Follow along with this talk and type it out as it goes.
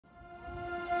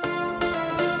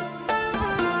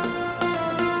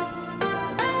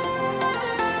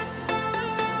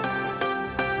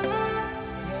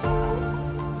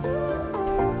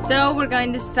So we're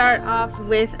going to start off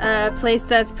with a place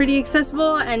that's pretty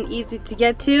accessible and easy to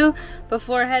get to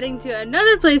before heading to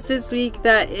another place this week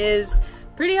that is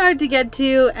pretty hard to get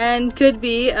to and could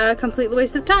be a complete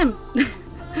waste of time.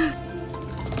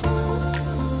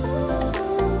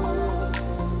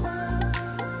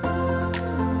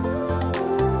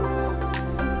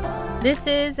 This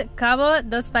is Cabo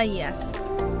dos Bahías.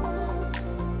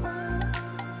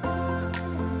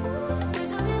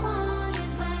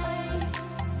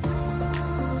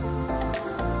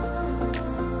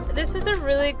 This was a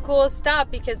really cool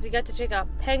stop because we got to check out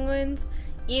penguins,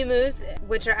 emus,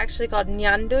 which are actually called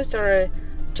ñandus or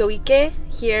choique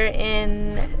here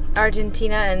in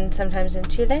Argentina and sometimes in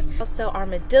Chile. Also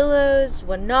armadillos,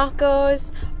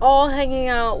 guanacos, all hanging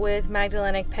out with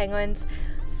Magellanic penguins.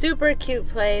 Super cute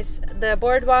place. The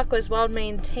boardwalk was well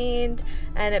maintained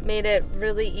and it made it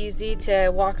really easy to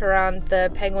walk around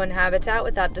the penguin habitat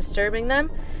without disturbing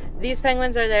them. These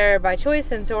penguins are there by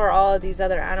choice, and so are all of these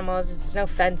other animals. It's no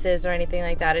fences or anything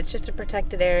like that. It's just a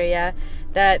protected area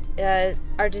that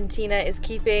Argentina is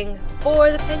keeping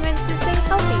for the penguins to stay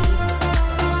healthy.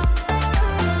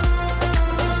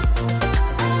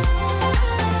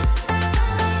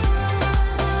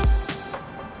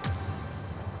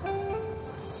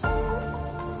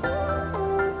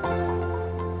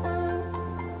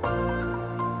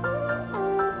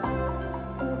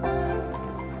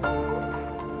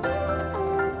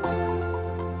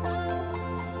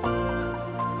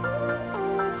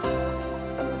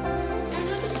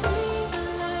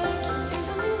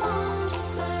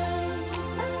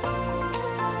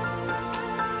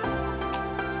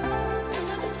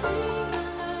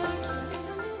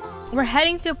 We're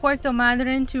heading to Puerto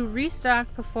Madryn to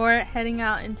restock before heading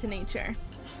out into nature.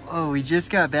 Oh, we just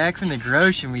got back from the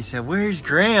grocery and we said, "Where's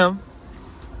Graham?"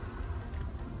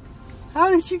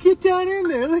 How did you get down in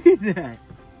there? Look at that.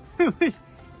 Can't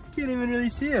even really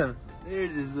see him.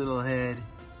 There's his little head.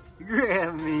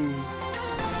 Grab me.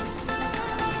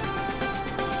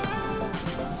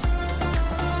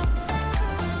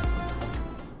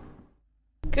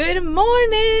 Good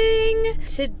morning!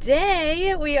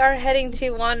 Today we are heading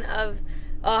to one of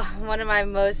my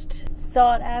most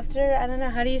sought after, I don't know,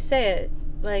 how do you say it?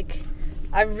 Like,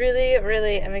 I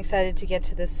really am excited to get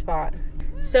to this spot.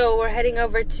 So we're heading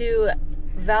over to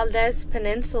Valdez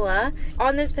Peninsula.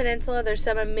 On this peninsula there's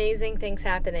some amazing things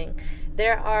happening.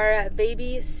 There are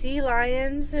baby sea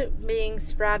lions being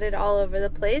sprouted all over the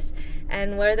place,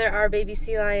 and where there are baby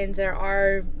sea lions there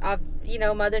are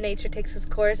Mother Nature takes its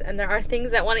course, and there are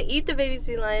things that want to eat the baby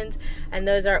sea lions, and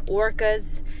those are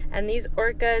orcas. And these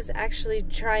orcas actually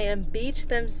try and beach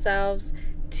themselves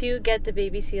to get the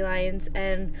baby sea lions,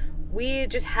 and we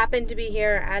just happen to be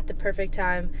here at the perfect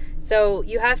time. So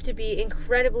you have to be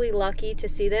incredibly lucky to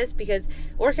see this because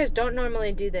orcas don't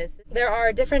normally do this. There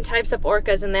are different types of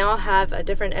orcas and they all have a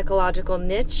different ecological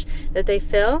niche that they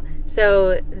fill.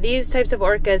 So these types of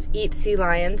orcas eat sea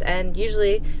lions, and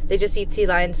usually they just eat sea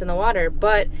lions in the water.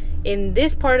 But in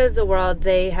this part of the world,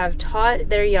 they have taught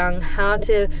their young how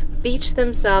to beach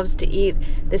themselves to eat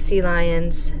the sea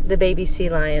lions, the baby sea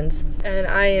lions. And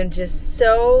I am just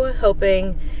so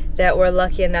hoping that we're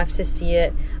lucky enough to see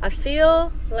it. I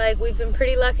feel like we've been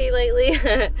pretty lucky lately.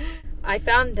 I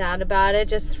found out about it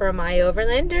just from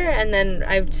iOverlander, and then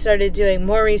I started doing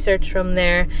more research from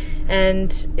there,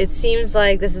 and it seems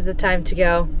like this is the time to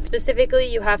go. Specifically,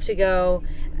 you have to go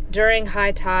during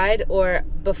high tide or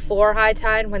before high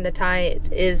tide when the tide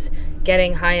is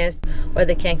getting highest, or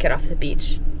they can't get off the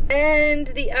beach. And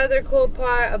the other cool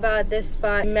part about this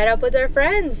spot, we met up with our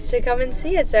friends to come and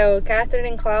see it. So Catherine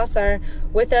and Klaus are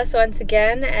with us once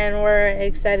again, and we're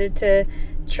excited to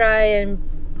try and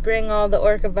bring all the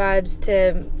orca vibes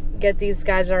to get these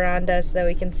guys around us so that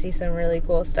we can see some really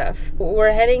cool stuff.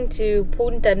 We're heading to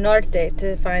Punta Norte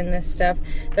to find this stuff.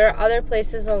 There are other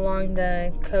places along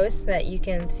the coast that you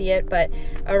can see it, but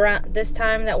around this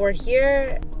time that we're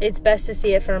here, it's best to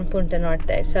see it from Punta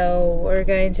Norte. So we're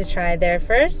going to try there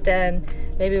first, and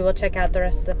maybe we'll check out the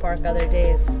rest of the park other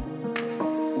days.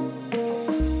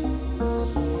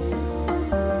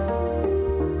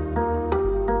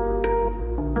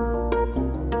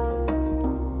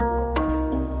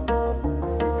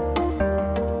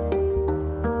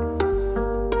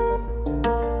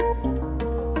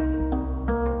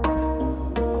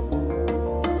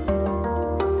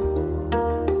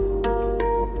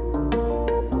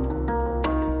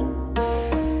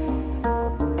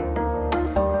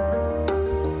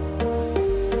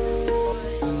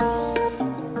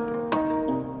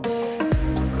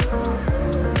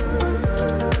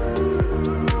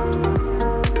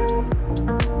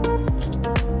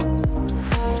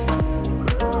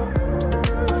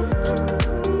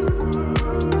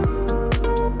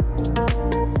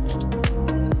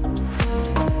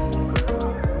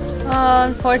 Oh,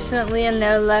 unfortunately,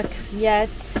 no luck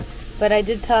yet. But I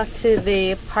did talk to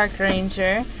the park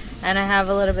ranger, and I have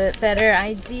a little bit better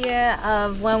idea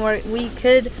of when we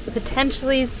could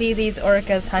potentially see these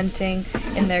orcas hunting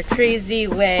in their crazy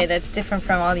way that's different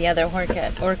from all the other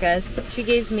orcas. She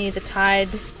gave me the tide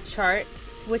chart,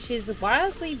 which is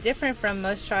wildly different from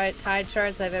most tide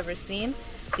charts I've ever seen,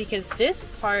 because this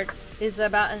part is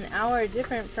about an hour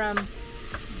different from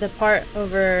the part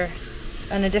over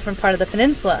on a different part of the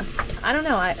peninsula. I don't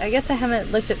know, I guess I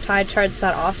haven't looked at tide charts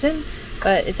that often,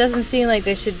 but it doesn't seem like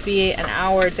they should be an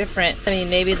hour different. I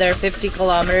mean, maybe they're 50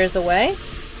 kilometers away.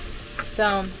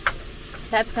 So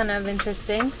that's kind of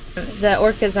interesting. The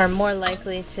orcas are more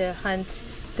likely to hunt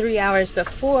 3 hours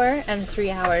before and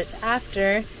 3 hours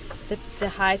after the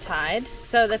high tide.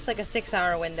 So that's like a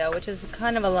 6-hour window, which is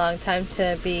kind of a long time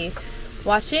to be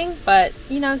watching, but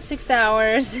you know, 6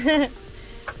 hours.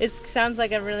 It sounds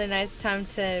like a really nice time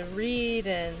to read,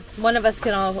 and one of us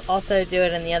can also do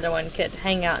it and the other one could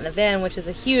hang out in the van, which is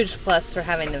a huge plus for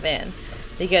having the van,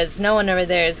 because no one over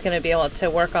there is going to be able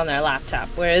to work on their laptop,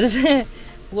 whereas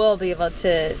we'll be able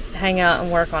to hang out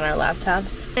and work on our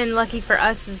laptops. And lucky for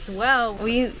us as well,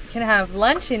 we can have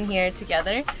lunch in here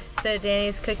together. So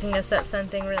Danny's cooking us up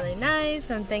something really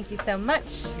nice, and thank you so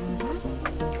much.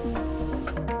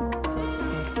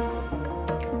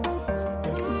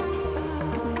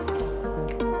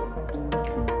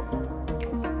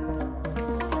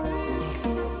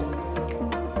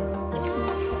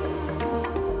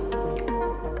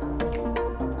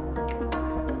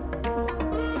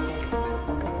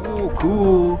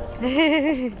 Cool.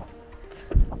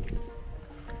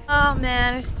 Oh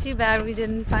man, it's too bad we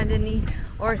didn't find any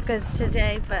orcas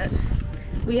today, but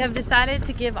we have decided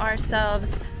to give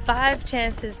ourselves 5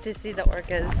 chances to see the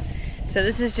orcas. So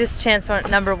this is just chance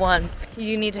number 1.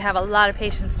 You need to have a lot of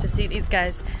patience to see these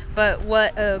guys, but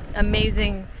what an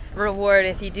amazing reward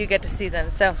if you do get to see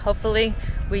them. So hopefully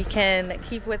we can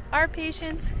keep with our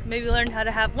patience, maybe learn how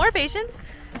to have more patience.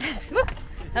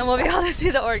 And we'll be able to see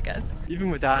the orcas. Even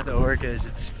without the orcas,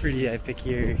 it's pretty epic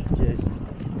here. Just,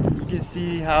 you can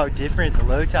see how different the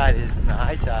low tide is than the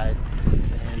high tide.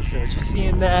 And so just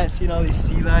seeing that, seeing all these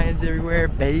sea lions everywhere,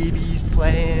 babies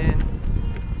playing,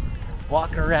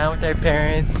 walking around with their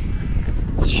parents.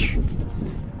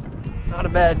 Not a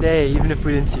bad day, even if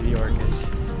we didn't see the orcas.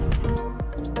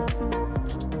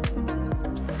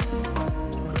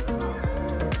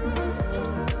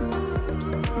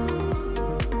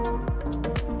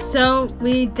 So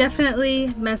we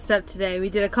definitely messed up today. We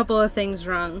did a couple of things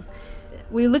wrong.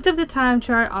 We looked up the time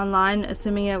chart online,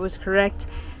 assuming it was correct,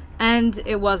 and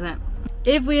it wasn't.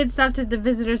 If we had stopped at the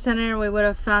visitor center, we would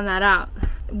have found that out.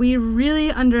 We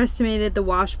really underestimated the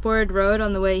washboard road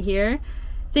on the way here,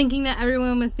 thinking that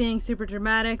everyone was being super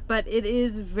dramatic, but it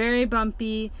is very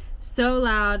bumpy, so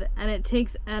loud, and it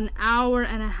takes an hour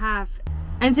and a half.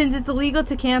 And since it's illegal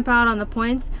to camp out on the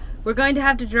points, we're going to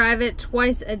have to drive it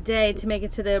twice a day to make it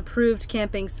to the approved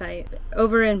camping site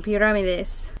over in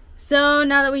Pyramides. So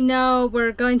now that we know,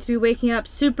 we're going to be waking up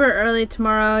super early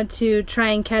tomorrow to try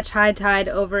and catch high tide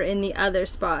over in the other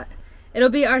spot. It'll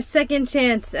be our second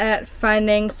chance at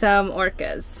finding some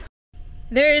orcas.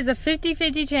 There is a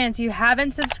 50-50 chance you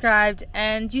haven't subscribed,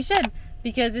 and you should,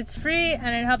 because it's free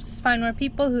and it helps us find more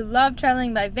people who love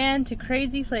traveling by van to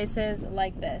crazy places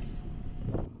like this.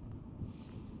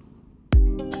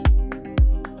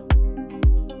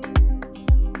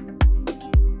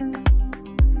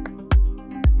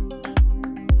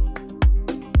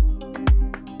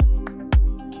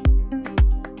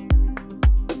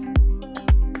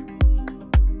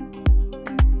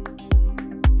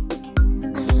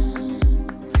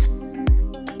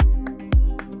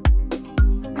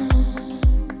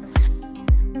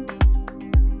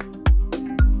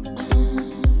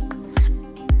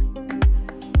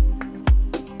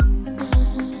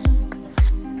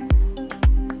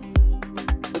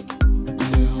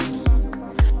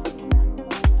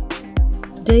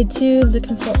 Day 2,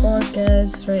 looking for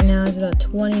orcas. Right now it's about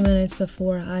 20 minutes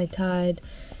before high tide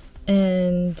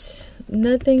and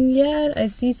nothing yet. I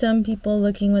see some people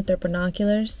looking with their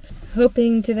binoculars.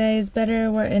 Hoping today is better.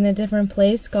 We're in a different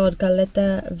place called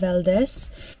Caleta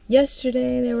Valdez.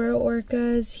 Yesterday there were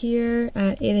orcas here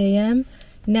at 8 a.m.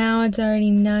 Now it's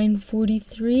already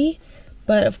 9:43,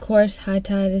 but of course high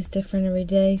tide is different every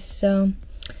day, so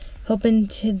hoping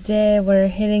today we're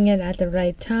hitting it at the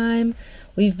right time.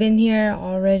 We've been here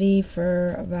already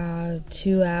for about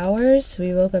 2 hours.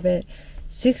 We woke up at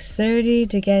 6:30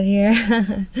 to get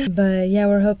here. But yeah,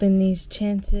 we're hoping these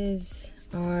chances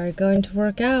are going to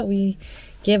work out. We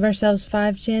gave ourselves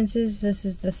 5 chances. This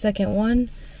is the second one.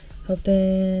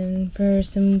 Hoping for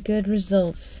some good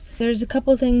results. There's a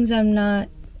couple things I'm not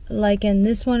liking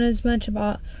this one as much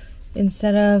about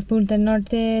instead of Punta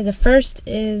Norte. The first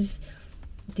is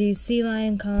the sea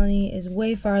lion colony is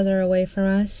way farther away from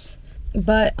us.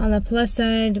 But on the plus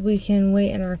side, we can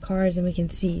wait in our cars and we can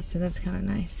see, so that's kind of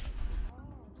nice.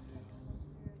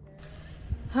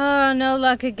 Oh, no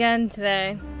luck again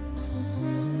today.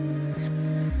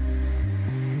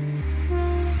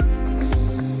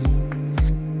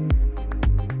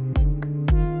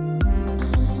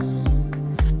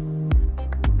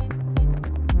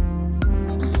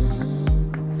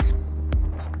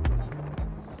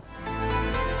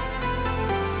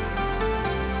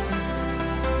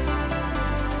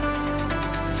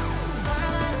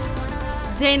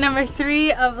 Day number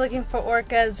 3 of looking for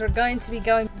orcas. We're going to be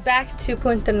going back to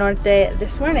Punta Norte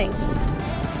this morning.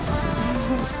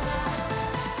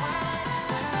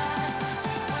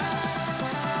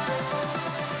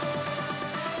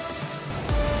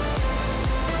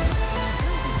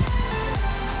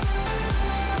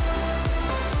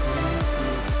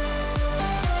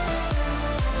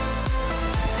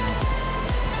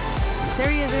 There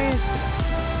he is, there he is.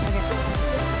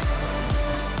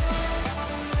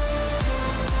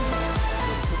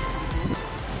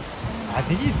 I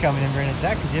think he's coming in for an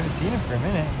attack because you haven't seen him for a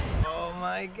minute. Oh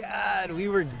my god, we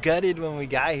were gutted when we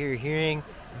got here hearing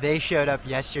they showed up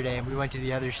yesterday and we went to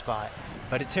the other spot.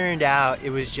 But it turned out it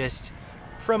was just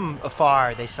from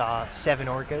afar they saw 7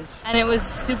 orcas. And it was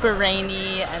super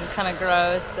rainy and kind of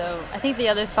gross, so I think the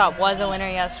other spot was a winner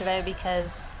yesterday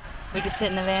because we could sit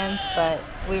in the vans, but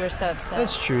we were so upset.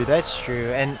 That's true, that's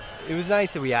true. And it was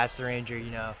nice that we asked the ranger,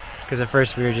 you know, because at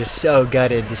first we were just so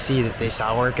gutted to see that they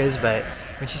saw orcas, but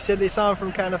when she said they saw them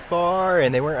from kind of far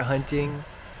and they weren't hunting,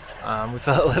 we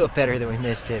felt a little better that we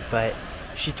missed it. But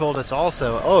she told us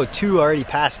also, oh, 2 already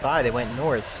passed by, they went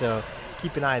north, so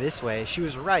keep an eye this way. She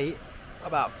was right.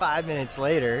 About 5 minutes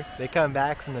later, they come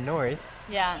back from the north.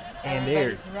 Yeah, and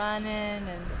everybody's running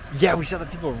and... Yeah, we saw the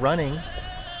people running,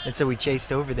 and so we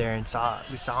chased over there and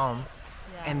we saw them.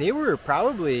 Yeah. And they were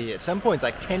probably, at some points,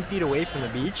 like 10 feet away from the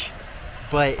beach,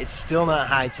 but it's still not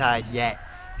high tide yet.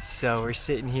 So we're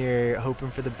sitting here hoping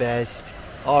for the best.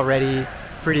 Already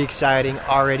pretty exciting,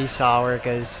 already saw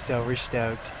orcas, so we're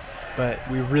stoked. But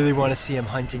we really want to see them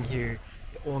hunting here.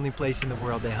 The only place in the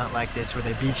world they hunt like this, where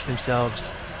they beach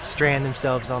themselves, strand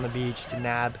themselves on the beach to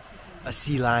nab a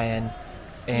sea lion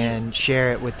and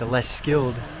share it with the less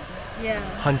skilled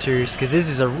hunters, because this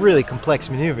is a really complex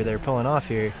maneuver they're pulling off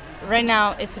here. Right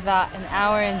now it's about an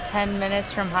hour and 10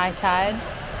 minutes from high tide.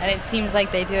 And it seems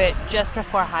like they do it just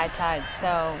before high tide,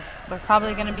 so we're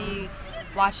probably going to be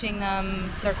watching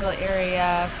them circle the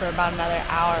area for about another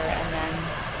hour, and then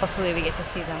hopefully we get to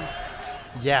see them.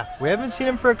 Yeah, we haven't seen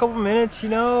them for a couple minutes, you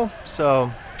know,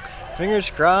 so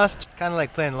fingers crossed. Kind of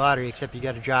like playing the lottery, except you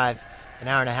got to drive an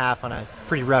hour and a half on a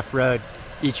pretty rough road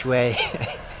each way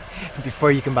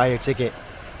before you can buy your ticket.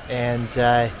 And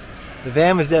the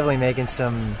van was definitely making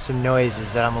some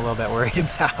noises that I'm a little bit worried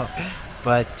about,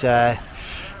 but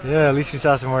yeah, at least we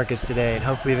saw some orcas today, and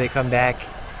hopefully they come back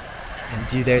and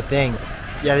do their thing.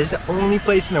 Yeah, this is the only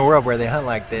place in the world where they hunt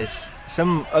like this.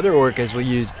 Some other orcas will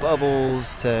use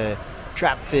bubbles to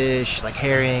trap fish, like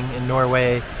herring in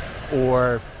Norway,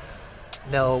 or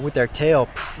they'll, with their tail,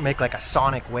 make like a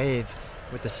sonic wave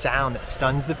with the sound that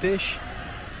stuns the fish.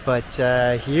 But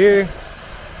here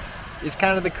is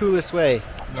kind of the coolest way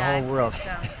in the whole world.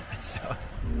 So.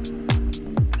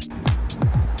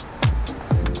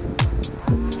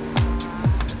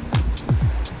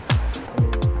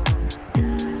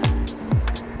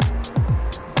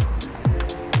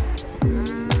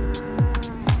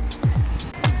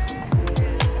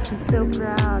 So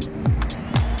proud.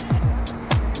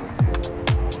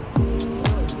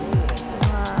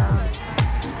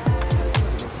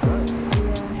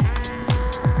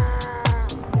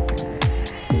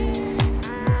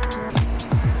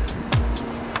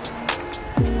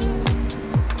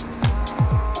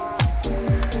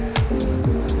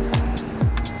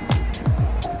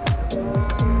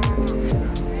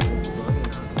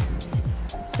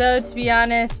 So to be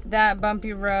honest, that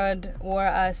bumpy road wore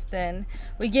us thin.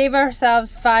 We gave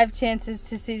ourselves 5 chances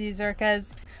to see these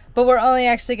orcas, but we're only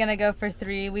actually gonna go for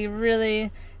 3. We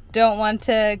really don't want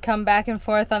to come back and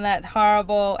forth on that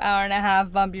horrible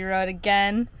hour-and-a-half bumpy road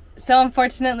again. So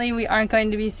unfortunately, we aren't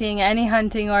going to be seeing any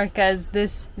hunting orcas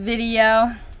this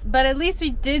video. But at least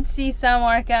we did see some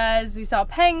orcas, we saw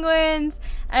penguins,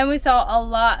 and we saw a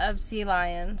lot of sea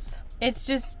lions. It's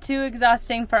just too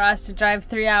exhausting for us to drive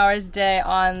 3 hours a day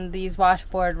on these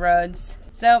washboard roads.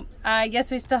 So I guess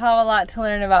we still have a lot to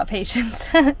learn about patience.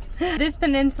 This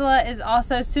peninsula is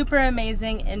also super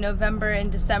amazing in November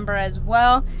and December as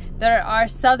well. There are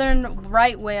southern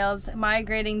right whales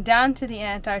migrating down to the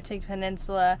Antarctic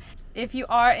Peninsula. If you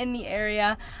are in the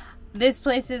area, this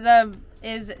place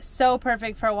is so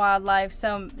perfect for wildlife,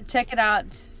 so check it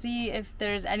out, see if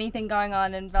there's anything going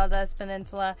on in Valdez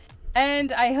Peninsula.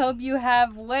 And I hope you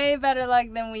have way better luck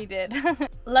than we did.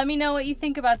 Let me know what you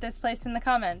think about this place in the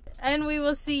comments. And we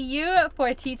will see you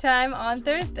for tea time on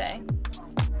Thursday.